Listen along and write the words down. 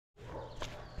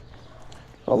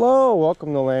Hello,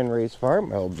 welcome to Landrace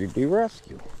Farm LGD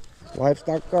Rescue,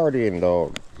 livestock guardian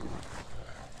dog.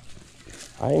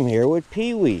 I am here with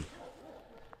PeeWee.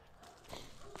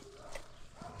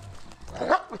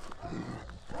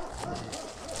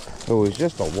 Who is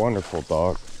just a wonderful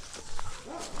dog.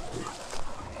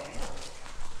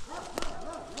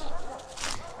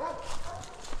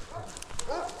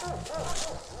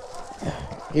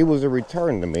 He was a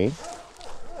return to me.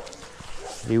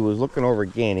 He was looking over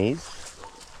guineas.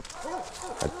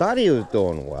 I thought he was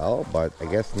doing well, but I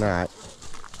guess not.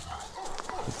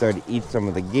 He started to eat some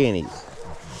of the guineas.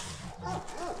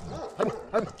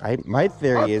 My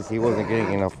theory is he wasn't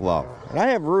getting enough love. And I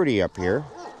have Rudy up here.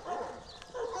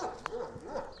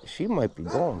 She might be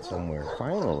going somewhere,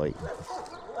 finally.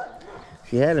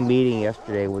 She had a meeting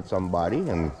yesterday with somebody,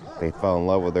 and they fell in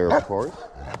love with her, of course.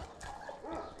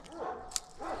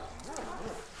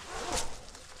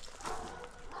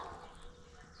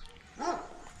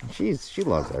 She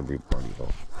loves everybody, though.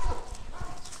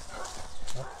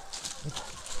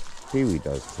 PeeWee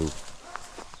does, too.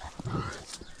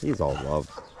 He's all love.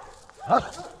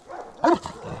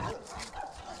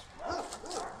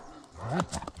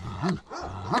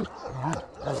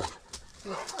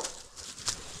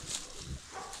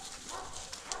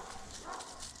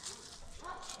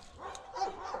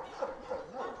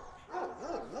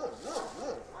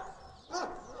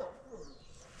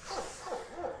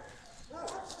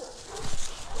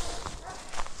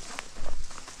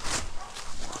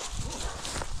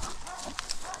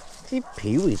 See,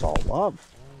 PeeWee's all love.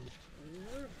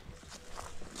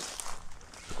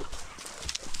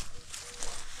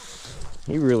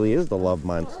 He really is the love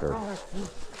monster.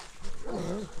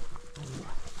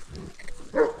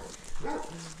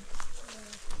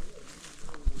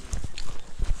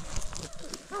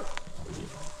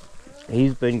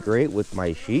 He's been great with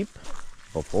my sheep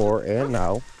before and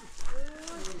now.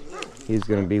 He's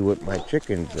going to be with my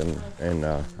chickens in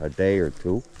a day or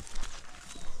two.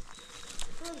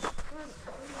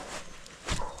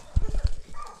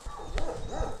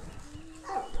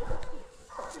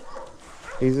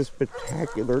 He's a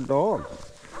spectacular dog.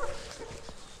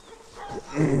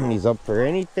 He's up for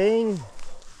anything.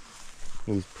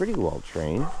 He's pretty well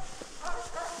trained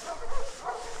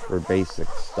for basic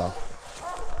stuff.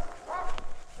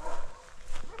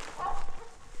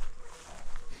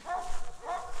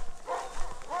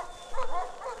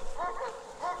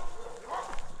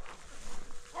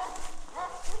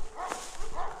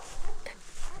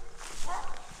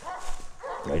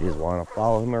 I just want to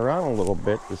follow him around a little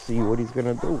bit to see what he's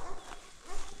going to do.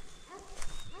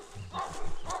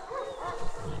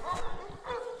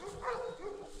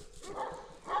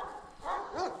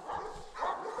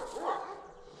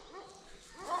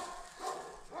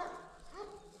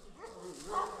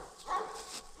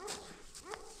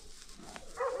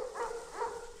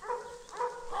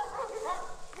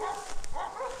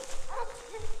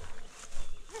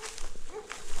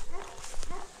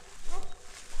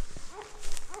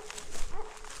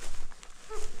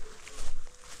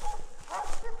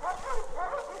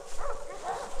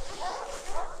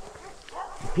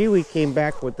 PeeWee came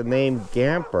back with the name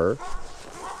Gamper.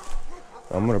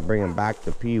 I'm going to bring him back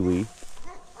to PeeWee.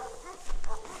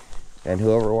 And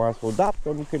whoever wants to adopt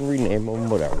him can rename him,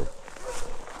 whatever.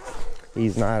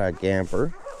 He's not a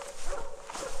Gamper.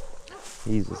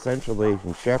 He's a Central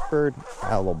Asian Shepherd,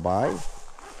 Alibi.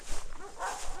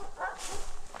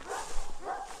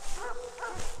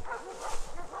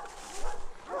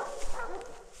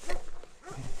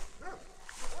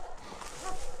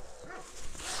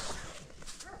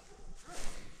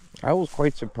 I was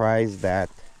quite surprised that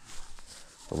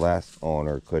the last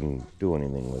owner couldn't do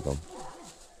anything with him.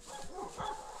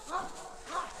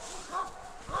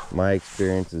 My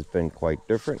experience has been quite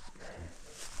different.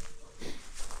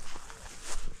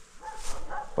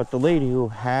 But the lady who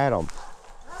had him,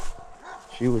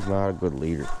 she was not a good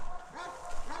leader.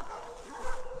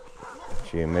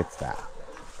 She admits that.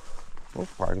 Well,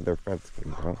 part of their fence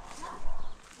came down.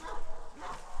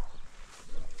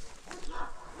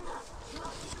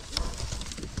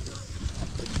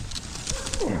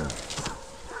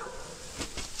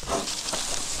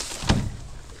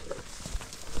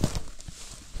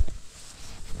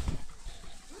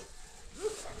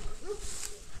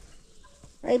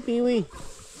 Hey, PeeWee.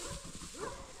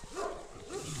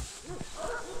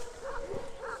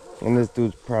 And this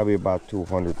dude's probably about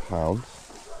 200 pounds.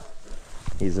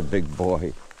 He's a big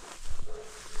boy.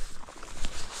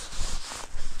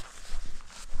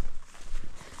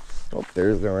 Oh,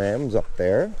 there's the rams up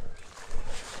there.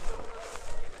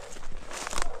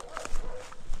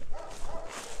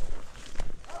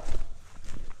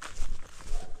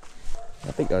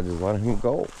 I think I'll just let him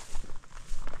go.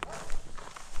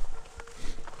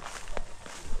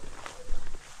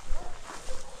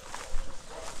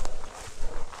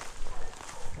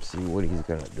 See what he's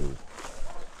gonna do.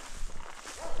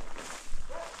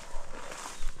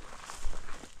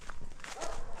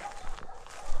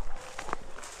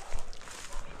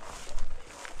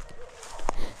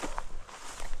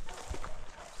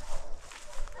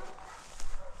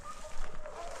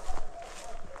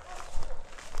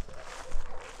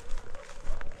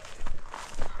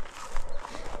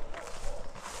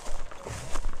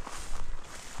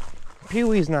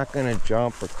 PeeWee's not gonna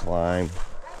jump or climb.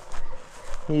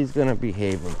 He's gonna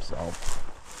behave himself.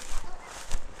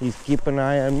 He's keeping an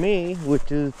eye on me, which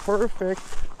is perfect.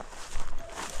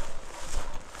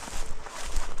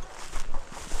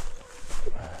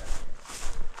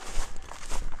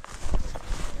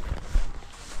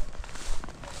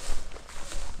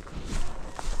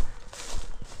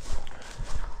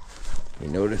 He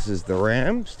notices the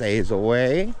ram, stays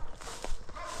away.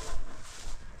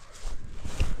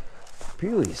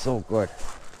 PeeWee's so good.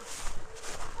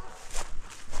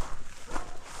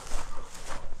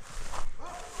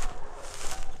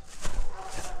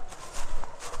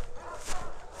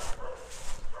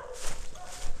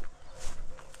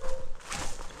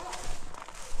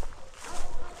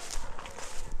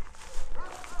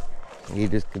 He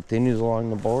just continues along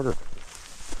the border.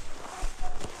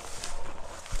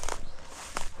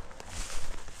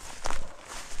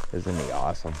 Isn't he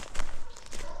awesome?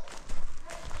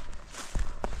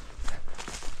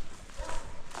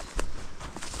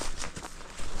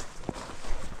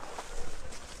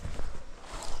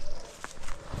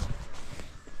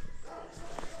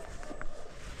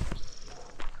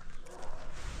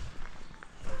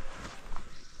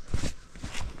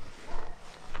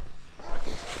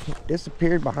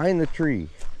 Disappeared behind the tree.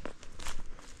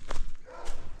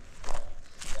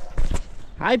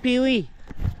 Hi, PeeWee.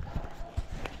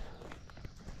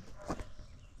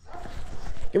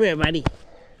 Come here, buddy.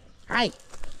 Hi.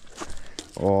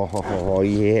 Oh,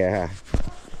 yeah.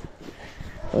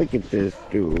 Look at this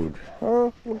dude.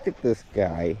 Oh, look at this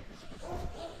guy.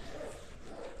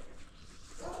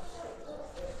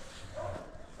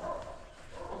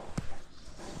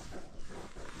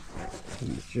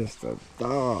 He's just a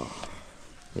dog.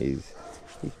 He's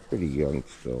pretty young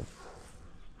still.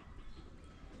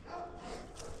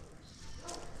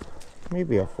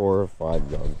 Maybe a 4 or 5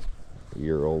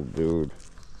 year old dude.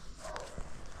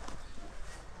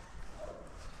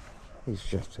 He's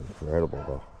just incredible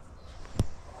though.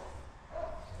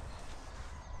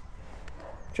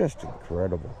 Just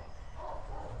incredible.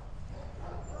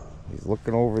 He's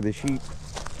looking over the sheep.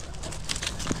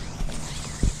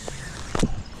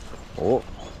 Oh,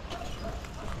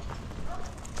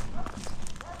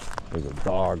 there's a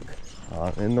dog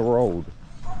in the road.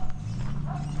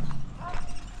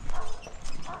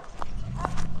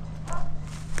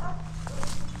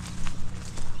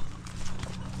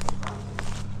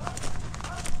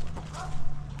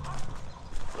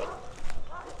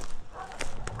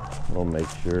 We'll make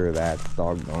sure that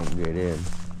dog don't get in.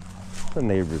 The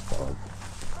neighbor's dog.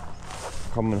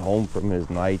 Coming home from his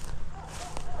night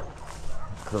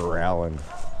corralling.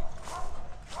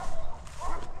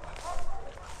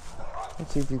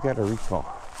 Let's see if you got a recall.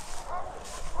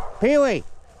 PeeWee!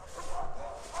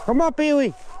 Come on,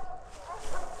 PeeWee!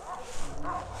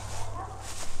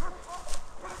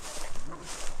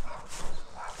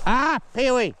 Ah,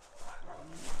 PeeWee!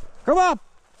 Come up!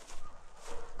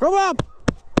 Come up!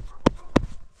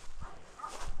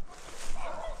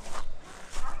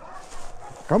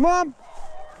 Come on!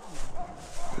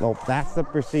 Nope, that's the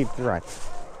perceived threat.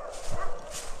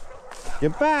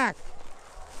 Get back!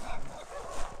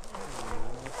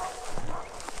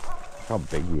 How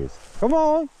big he is. Come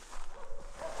on!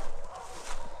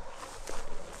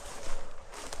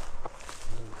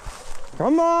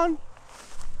 Come on!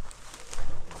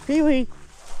 PeeWee!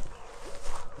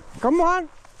 Come on!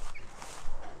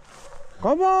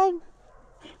 Come on!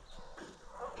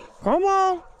 Come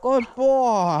on! Good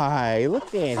boy!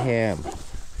 Look at him!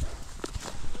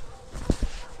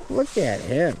 Look at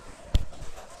him!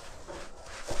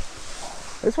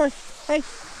 This way! Hey!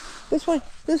 This way!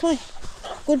 This way!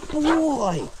 Good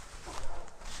boy!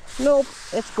 Nope,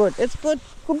 it's good. It's good.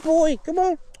 Good boy. Come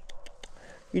on.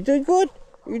 You did good.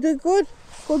 You did good.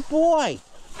 Good boy.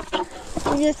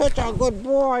 You're such a good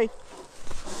boy.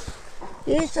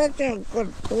 You're such a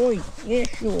good boy.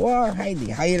 Yes, you are.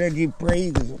 Heidi. High energy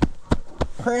praise is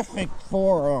perfect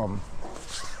for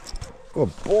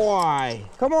good boy.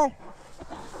 Come on.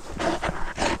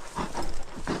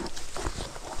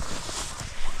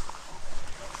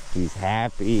 He's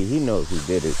happy. He knows he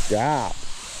did his job.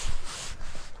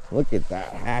 Look at that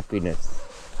happiness.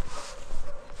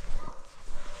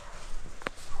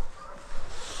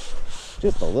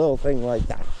 Just a little thing like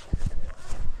that.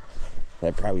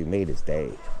 That probably made his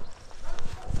day.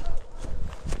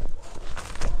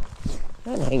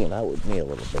 And hanging out with me a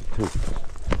little bit too.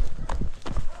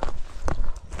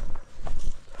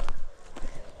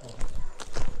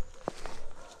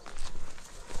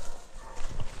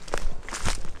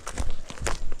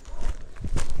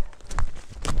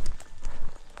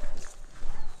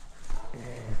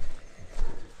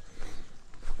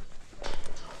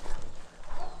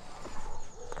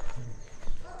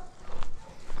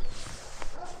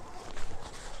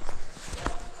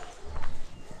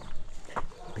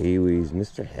 Pee-wee's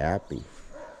Mr. Happy.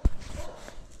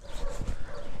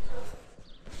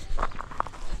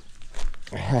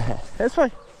 That's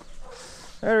fine.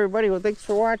 All right, everybody. Well, thanks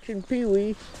for watching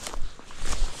Pee-wee.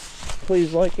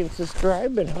 Please like and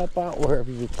subscribe and help out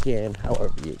wherever you can,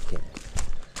 however you can.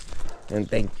 And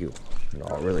thank you. It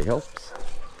all really helps.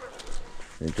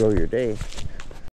 Enjoy your day.